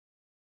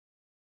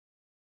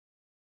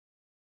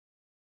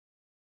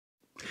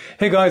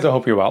Hey guys, I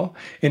hope you're well.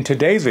 In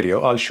today's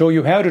video, I'll show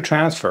you how to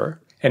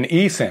transfer an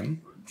eSIM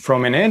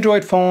from an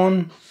Android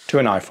phone to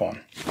an iPhone.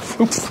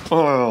 Oops,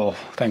 oh,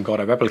 thank God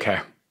I have Apple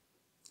Care.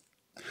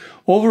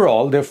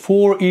 Overall, there are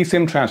 4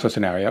 eSIM transfer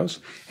scenarios: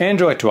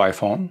 Android to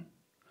iPhone,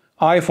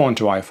 iPhone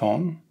to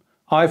iPhone,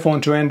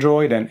 iPhone to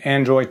Android, and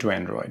Android to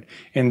Android.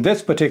 In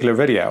this particular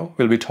video,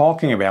 we'll be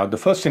talking about the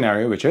first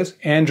scenario, which is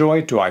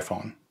Android to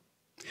iPhone.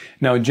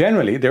 Now,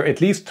 generally, there are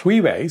at least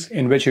 3 ways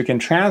in which you can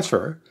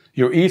transfer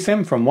your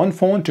eSIM from one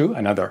phone to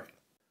another.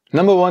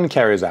 Number 1,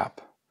 Carrier's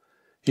app.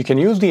 You can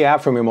use the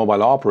app from your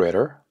mobile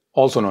operator,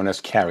 also known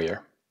as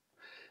Carrier.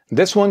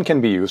 This one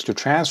can be used to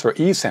transfer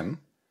eSIM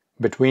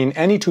between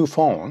any 2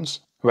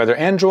 phones, whether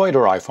Android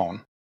or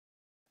iPhone.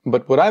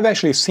 But what I've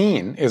actually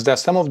seen is that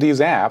some of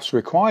these apps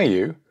require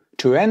you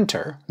to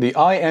enter the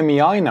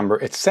IMEI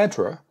number,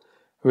 etc.,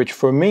 which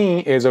for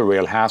me is a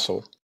real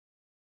hassle.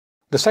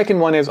 The second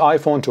one is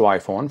iPhone to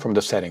iPhone from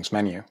the settings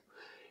menu.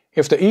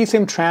 If the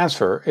eSIM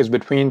transfer is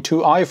between 2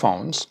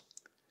 iPhones,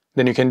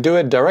 then you can do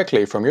it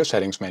directly from your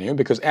settings menu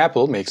because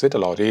Apple makes it a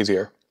lot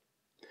easier.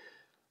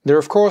 There are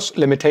of course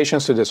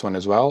limitations to this one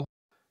as well.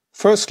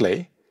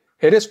 Firstly,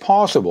 it is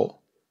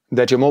possible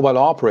that your mobile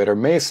operator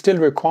may still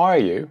require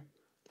you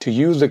to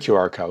use the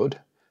QR code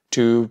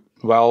to,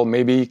 well,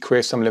 maybe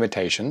create some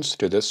limitations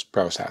to this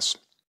process.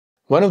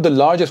 One of the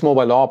largest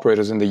mobile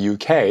operators in the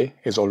UK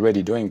is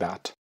already doing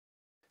that.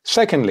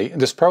 Secondly,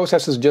 this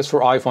process is just for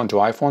iPhone to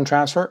iPhone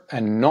transfer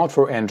and not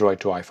for Android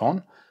to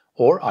iPhone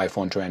or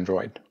iPhone to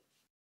Android.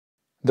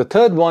 The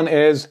third one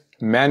is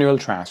manual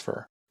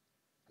transfer.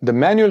 The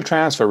manual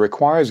transfer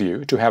requires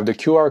you to have the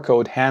QR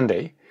code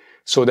handy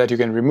so that you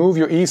can remove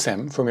your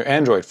eSIM from your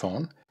Android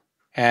phone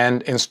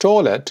and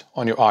install it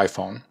on your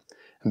iPhone.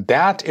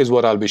 That is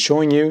what I'll be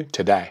showing you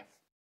today.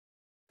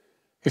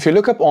 If you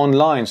look up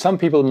online, some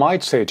people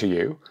might say to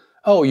you,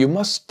 oh, you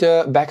must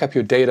back up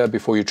your data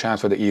before you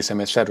transfer the eSIM,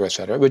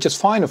 etc., which is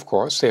fine, of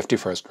course, safety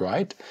first,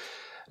 right?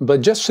 But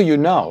just so you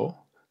know,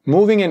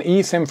 moving an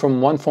eSIM from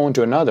one phone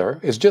to another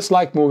is just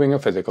like moving a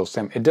physical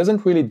SIM. It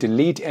doesn't really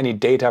delete any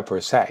data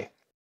per se.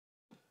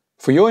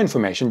 For your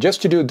information,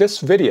 just to do this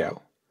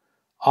video,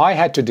 I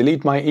had to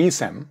delete my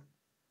eSIM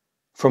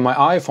from my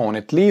iPhone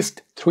at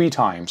least 3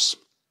 times.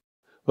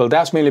 Well,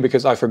 that's mainly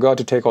because I forgot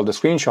to take all the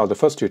screenshots the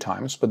first 2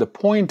 times, but the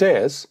point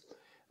is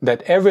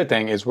that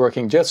everything is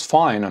working just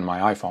fine on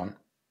my iPhone.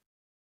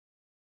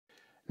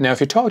 Now,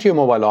 if you talk to your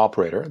mobile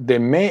operator, they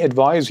may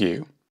advise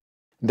you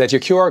that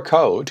your QR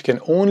code can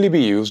only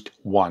be used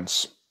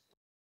once.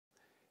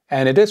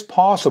 And it is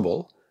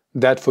possible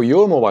that for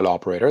your mobile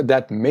operator,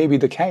 that may be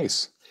the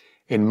case.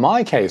 In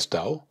my case,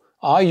 though,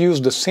 I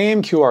used the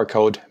same QR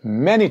code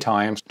many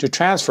times to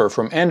transfer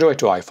from Android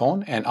to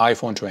iPhone and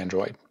iPhone to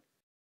Android.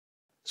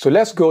 So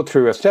let's go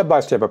through a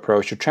step-by-step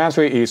approach to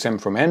transfer your eSIM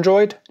from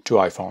Android to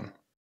iPhone.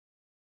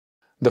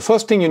 The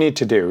first thing you need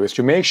to do is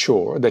to make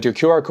sure that your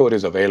QR code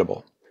is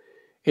available.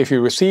 If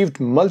you received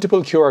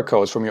multiple QR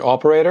codes from your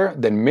operator,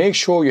 then make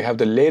sure you have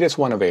the latest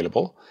one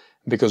available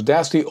because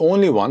that's the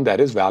only one that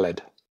is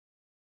valid.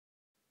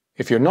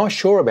 If you're not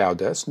sure about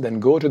this,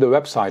 then go to the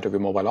website of your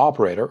mobile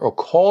operator or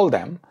call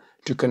them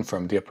to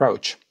confirm the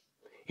approach.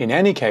 In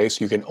any case,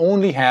 you can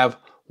only have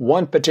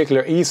one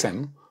particular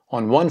eSIM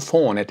on one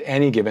phone at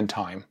any given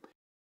time.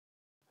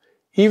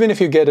 Even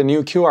if you get a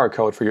new QR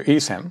code for your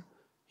eSIM,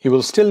 you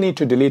will still need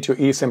to delete your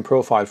eSIM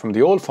profile from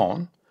the old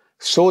phone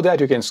so that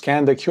you can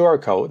scan the QR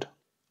code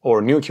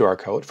or new QR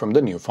code from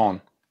the new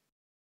phone.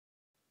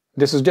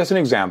 This is just an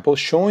example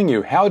showing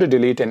you how to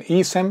delete an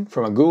eSIM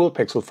from a Google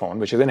Pixel phone,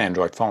 which is an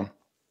Android phone.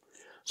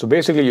 So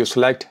basically you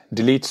select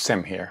Delete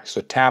SIM here.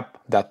 So tap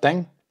that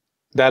thing.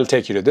 That'll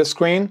take you to this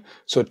screen.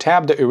 So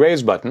tap the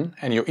Erase button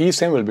and your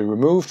eSIM will be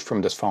removed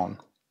from this phone.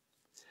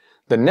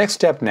 The next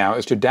step now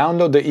is to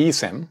download the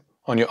eSIM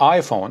on your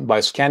iPhone by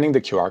scanning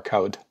the QR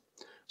code.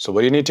 So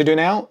what do you need to do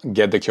now?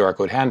 Get the QR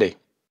code handy,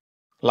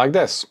 like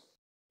this.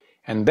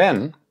 And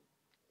then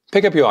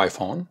pick up your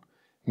iPhone,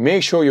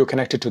 make sure you're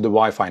connected to the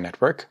Wi-Fi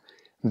network,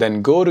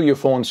 then go to your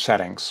phone's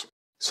settings.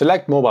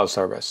 Select mobile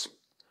service.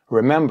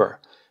 Remember,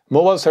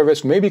 mobile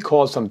service may be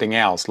called something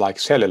else like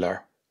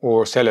cellular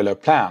or cellular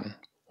plan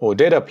or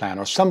data plan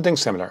or something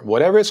similar.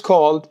 Whatever it's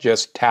called,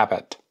 just tap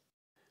it.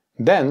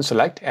 Then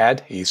select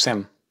Add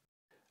eSIM.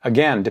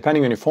 Again,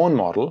 depending on your phone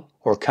model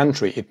or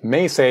country, it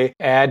may say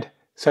Add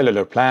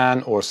cellular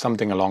plan or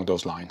something along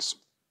those lines.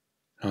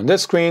 On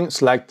this screen,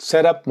 select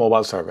Set up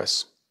mobile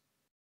service.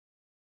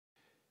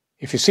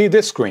 If you see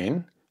this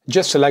screen,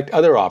 just select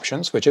Other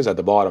options, which is at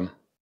the bottom.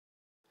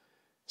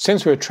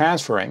 Since we're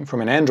transferring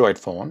from an Android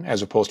phone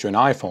as opposed to an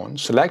iPhone,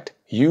 select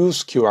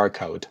Use QR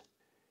code.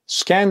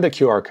 Scan the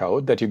QR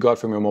code that you got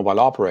from your mobile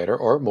operator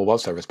or mobile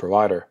service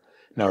provider.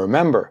 Now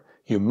remember,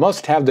 you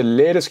must have the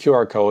latest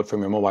QR code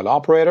from your mobile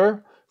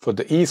operator for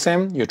the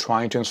eSIM you're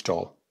trying to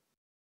install.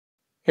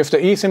 If the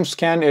eSIM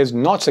scan is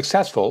not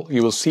successful,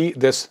 you will see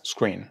this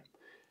screen.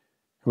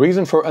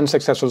 Reason for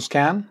unsuccessful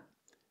scan?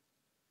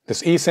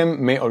 This eSIM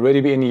may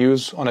already be in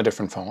use on a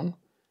different phone,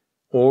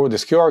 or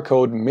this QR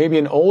code may be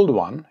an old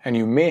one and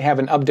you may have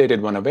an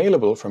updated one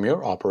available from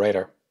your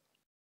operator.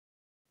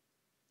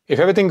 If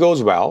everything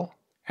goes well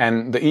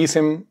and the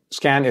eSIM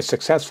scan is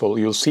successful,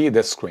 you'll see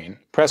this screen.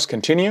 Press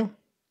continue.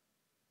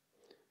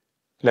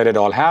 Let it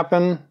all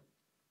happen.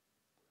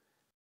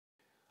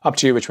 Up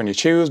to you which one you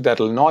choose. That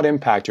will not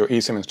impact your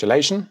eSIM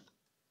installation.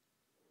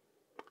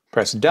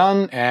 Press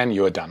done and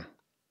you're done.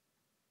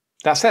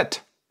 That's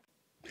it.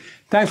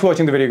 Thanks for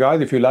watching the video, guys.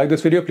 If you like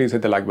this video, please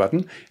hit the like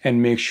button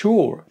and make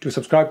sure to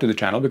subscribe to the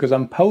channel because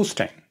I'm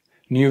posting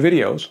new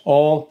videos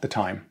all the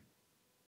time.